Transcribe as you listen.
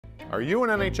Are you an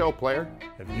NHL player?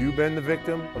 Have you been the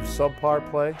victim of subpar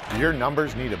play? Do your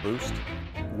numbers need a boost?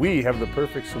 We have the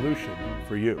perfect solution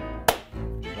for you.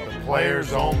 The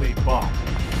Players Only Bump.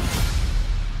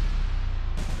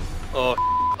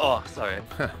 Sorry.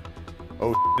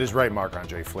 Oh, is right,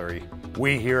 Marc-Andre Fleury.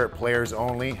 We here at Players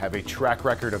Only have a track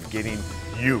record of getting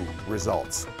you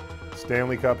results.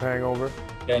 Stanley Cup hangover?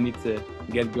 I need to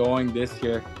get going this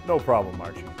year. No problem,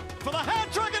 Archie. For the hat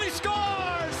trick, and he scores!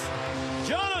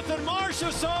 Jonathan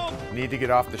Marchessault. Need to get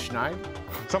off the schneid?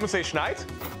 Someone say Schneid?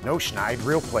 No schneid,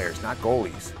 real players, not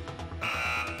goalies.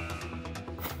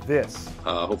 This.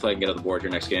 Hopefully I can get on the board here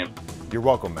next game. You're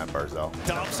welcome, Matt Barzal.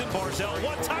 Dobson, Barzal,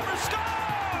 one-timer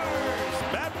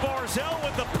scores! Matt Barzal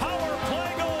with the power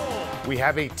play goal. We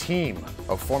have a team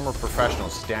of former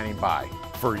professionals standing by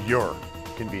for your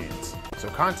convenience. So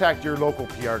contact your local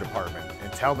PR department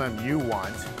and tell them you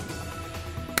want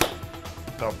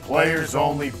the Players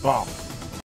Only Bump.